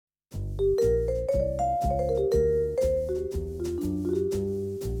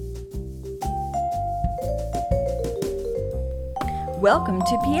Welcome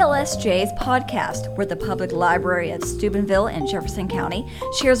to PLSJ's podcast, where the Public Library of Steubenville in Jefferson County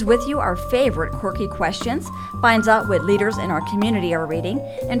shares with you our favorite quirky questions, finds out what leaders in our community are reading,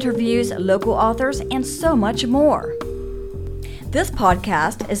 interviews local authors, and so much more. This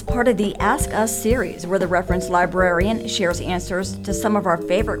podcast is part of the Ask Us series, where the reference librarian shares answers to some of our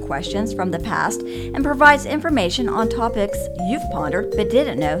favorite questions from the past and provides information on topics you've pondered but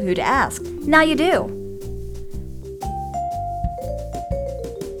didn't know who to ask. Now you do.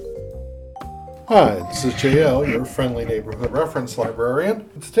 Hi, this is JL, your friendly neighborhood reference librarian.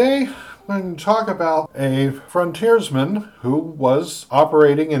 Today, I'm going to talk about a frontiersman who was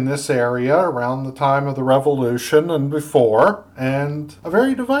operating in this area around the time of the Revolution and before, and a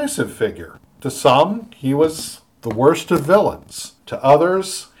very divisive figure. To some, he was the worst of villains. To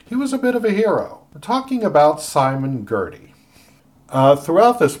others, he was a bit of a hero. We're talking about Simon Girty.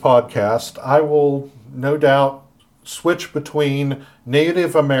 Throughout this podcast, I will no doubt switch between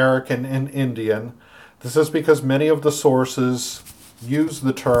Native American and Indian. This is because many of the sources use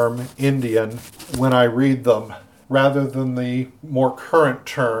the term Indian when I read them, rather than the more current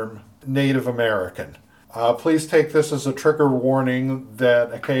term Native American. Please take this as a trigger warning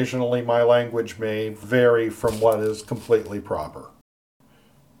that occasionally my language may vary from what is completely proper.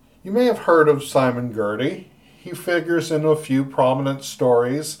 You may have heard of Simon Girty. He figures in a few prominent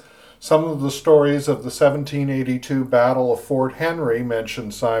stories. Some of the stories of the 1782 Battle of Fort Henry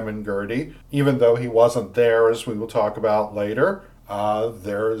mention Simon Girty, even though he wasn't there, as we will talk about later.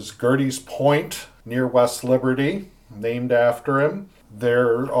 There's Girty's Point near West Liberty, named after him.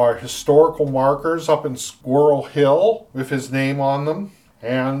 There are historical markers up in Squirrel Hill with his name on them,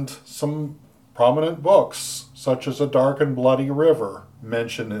 and some prominent books, such as A Dark and Bloody River,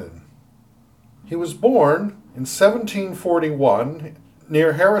 mention him. He was born in 1741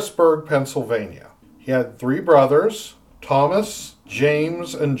 near Harrisburg, Pennsylvania. He had 3 brothers, Thomas,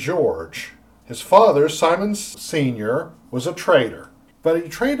 James, and George. His father, Simon Sr., was a trader, but he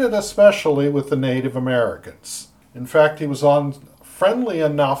traded especially with the Native Americans. In fact, he was on friendly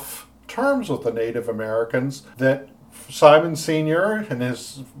enough terms with the Native Americans that Simon Sr. and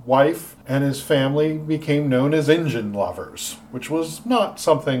his wife and his family became known as Injun lovers, which was not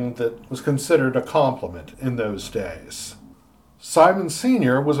something that was considered a compliment in those days. Simon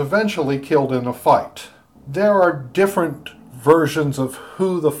Sr. was eventually killed in a fight. There are different versions of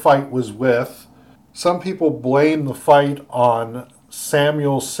who the fight was with. Some people blame the fight on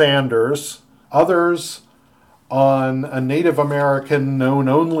Samuel Sanders, others on a Native American known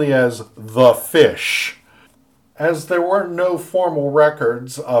only as the Fish. As there were no formal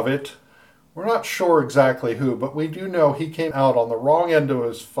records of it, we're not sure exactly who, but we do know he came out on the wrong end of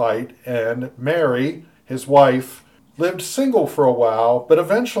his fight, and Mary, his wife, lived single for a while, but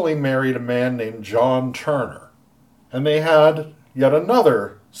eventually married a man named John Turner. And they had yet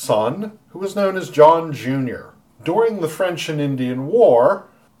another son, who was known as John Jr. During the French and Indian War,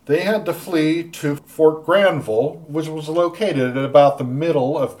 they had to flee to Fort Granville, which was located at about the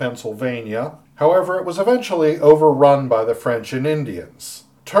middle of Pennsylvania. However, it was eventually overrun by the French and Indians.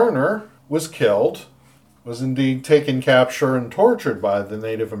 Turner was killed, was indeed taken capture and tortured by the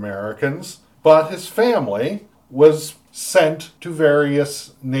Native Americans, but his family was sent to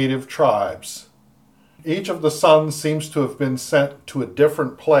various native tribes. Each of the sons seems to have been sent to a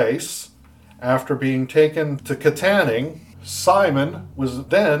different place. After being taken to Katanning, Simon was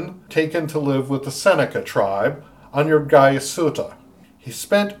then taken to live with the Seneca tribe under Guyasuta. He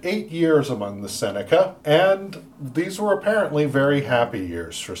spent 8 years among the Seneca, and these were apparently very happy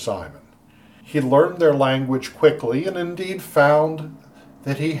years for Simon. He learned their language quickly and indeed found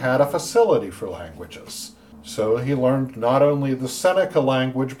that he had a facility for languages. So he learned not only the Seneca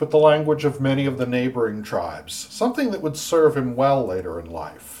language, but the language of many of the neighboring tribes, something that would serve him well later in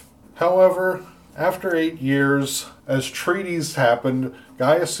life. However, after 8 years, as treaties happened,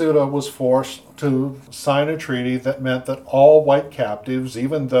 Guyasuta was forced to sign a treaty that meant that all white captives,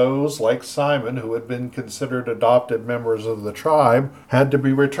 even those like Simon who had been considered adopted members of the tribe, had to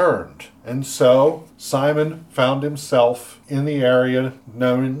be returned. And so Simon found himself in the area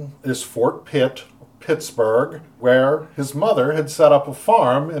known as Fort Pitt, Pittsburgh, where his mother had set up a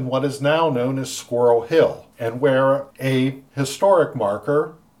farm in what is now known as Squirrel Hill, and where a historic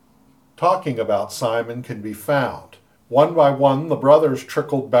marker talking about Simon can be found. One by one, the brothers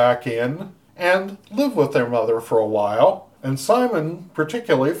trickled back in and lived with their mother for a while, and Simon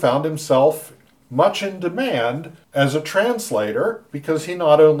particularly found himself much in demand as a translator because he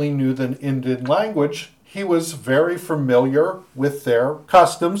not only knew the Indian language, he was very familiar with their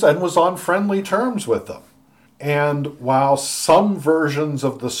customs and was on friendly terms with them. And while some versions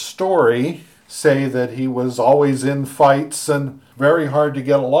of the story say that he was always in fights and very hard to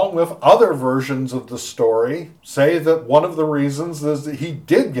get along with. Other versions of the story say that one of the reasons is that he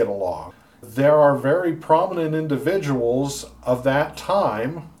did get along. There are very prominent individuals of that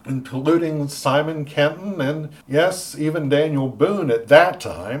time, including Simon Kenton and, yes, even Daniel Boone at that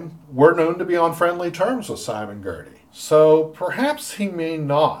time, were known to be on friendly terms with Simon Girty. So perhaps he may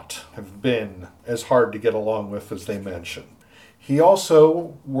not have been as hard to get along with as they mention. He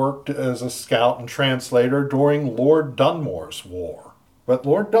also worked as a scout and translator during Lord Dunmore's War. But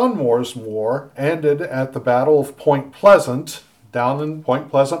Lord Dunmore's War ended at the Battle of Point Pleasant, down in Point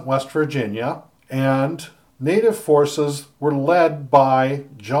Pleasant, West Virginia, and Native forces were led by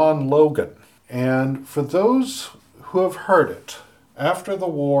John Logan. And for those who have heard it, after the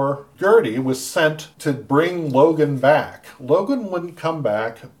war, Girty was sent to bring Logan back. Logan wouldn't come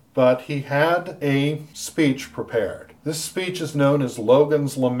back, but he had a speech prepared. This speech is known as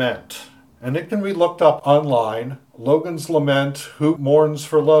Logan's Lament, and it can be looked up online. Logan's Lament, Who Mourns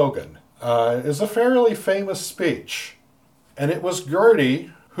for Logan, is a fairly famous speech. And it was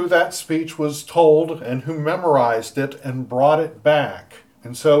Girty who that speech was told and who memorized it and brought it back.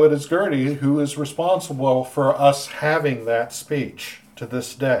 And so it is Girty who is responsible for us having that speech to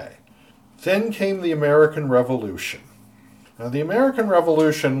this day. Then came the American Revolution. Now, the American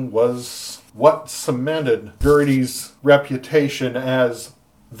Revolution was what cemented Girty's reputation as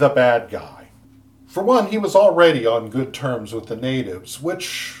the bad guy. For one, he was already on good terms with the natives,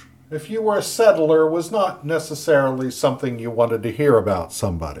 which, if you were a settler, was not necessarily something you wanted to hear about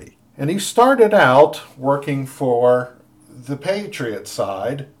somebody. And he started out working for the Patriot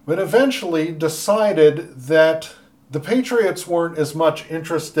side, but eventually decided that the Patriots weren't as much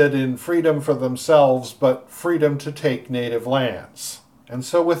interested in freedom for themselves, but freedom to take native lands. And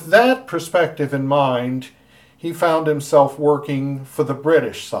so with that perspective in mind, he found himself working for the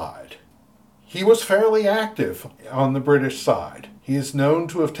British side. He was fairly active on the British side. He is known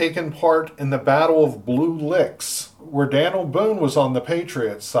to have taken part in the Battle of Blue Licks, where Daniel Boone was on the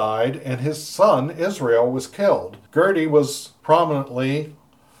Patriot side and his son Israel was killed. Girty was prominently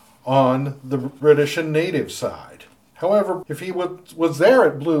on the British and native side. However, if he was there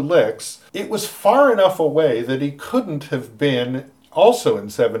at Blue Licks, it was far enough away that he couldn't have been also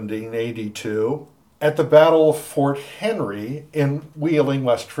in 1782 at the Battle of Fort Henry in Wheeling,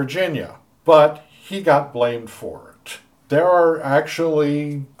 West Virginia. But he got blamed for it. There are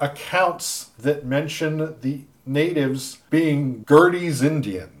actually accounts that mention the natives being Girty's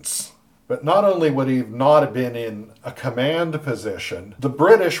Indians. But not only would he not have been in a command position, the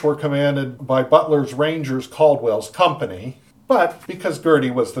British were commanded by Butler's Rangers Caldwell's company, but because Girty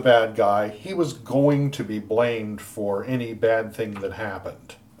was the bad guy, he was going to be blamed for any bad thing that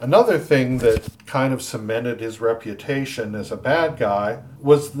happened. Another thing that kind of cemented his reputation as a bad guy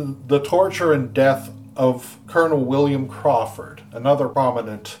was the torture and death of Colonel William Crawford, another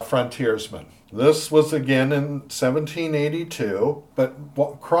prominent frontiersman. This was again in 1782, but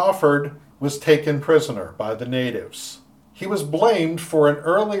Crawford was taken prisoner by the natives. He was blamed for an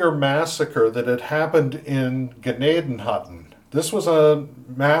earlier massacre that had happened in Gnadenhutten. This was a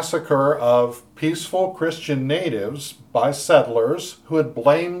massacre of peaceful Christian natives by settlers who had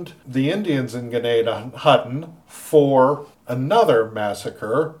blamed the Indians in Gnadenhutten for another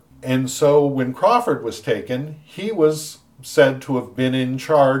massacre. And so when Crawford was taken, he was said to have been in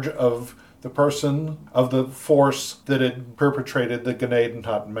charge of the person of the force that had perpetrated the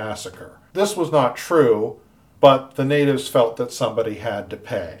Gnadenhutten massacre. This was not true, but the natives felt that somebody had to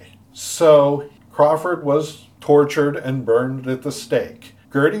pay. So Crawford was tortured and burned at the stake.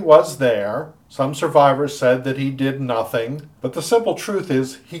 Girty was there. Some survivors said that he did nothing, but the simple truth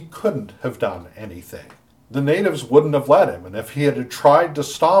is he couldn't have done anything. The natives wouldn't have let him, and if he had tried to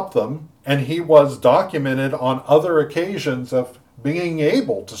stop them, and he was documented on other occasions of being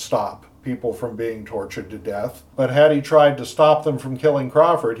able to stop people from being tortured to death, but had he tried to stop them from killing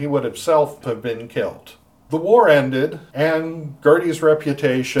Crawford, he would himself have been killed. The war ended, and Girty's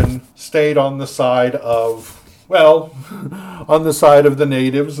reputation stayed on the side of, well, on the side of the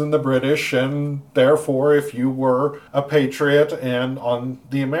natives and the British, and therefore, if you were a patriot and on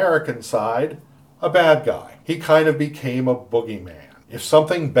the American side, a bad guy. He kind of became a boogeyman. If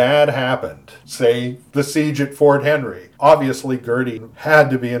something bad happened, say the siege at Fort Henry, obviously Girty had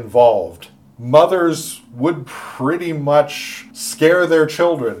to be involved. Mothers would pretty much scare their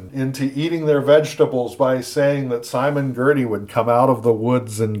children into eating their vegetables by saying that Simon Girty would come out of the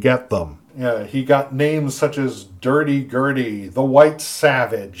woods and get them. Yeah, he got names such as Dirty Girty, the White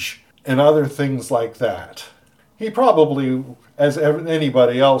Savage, and other things like that. He probably, as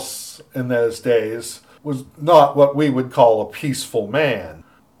anybody else in those days, was not what we would call a peaceful man.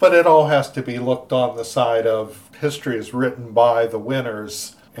 But it all has to be looked on the side of history is written by the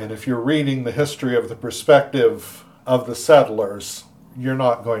winners. And if you're reading the history of the perspective of the settlers, you're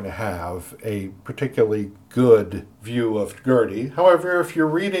not going to have a particularly good view of Girty. However, if you're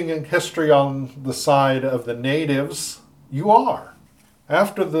reading history on the side of the natives, you are.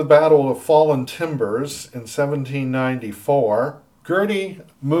 After the Battle of Fallen Timbers in 1794, Girty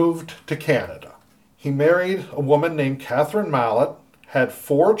moved to Canada. He married a woman named Catherine Mallet, had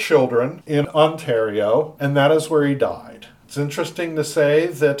 4 children in Ontario, and that is where he died. It's interesting to say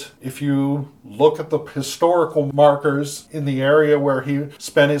that if you look at the historical markers in the area where he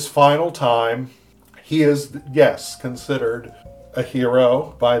spent his final time, he is, yes, considered a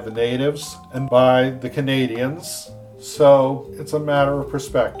hero by the natives and by the Canadians. So it's a matter of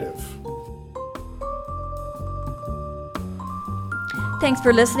perspective. Thanks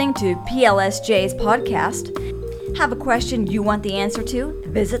for listening to PLSJ's podcast. Have a question you want the answer to?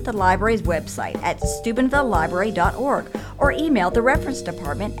 Visit the library's website at steubenvillelibrary.org or email the reference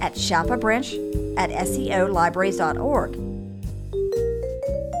department at shapabranch@seolibraries.org.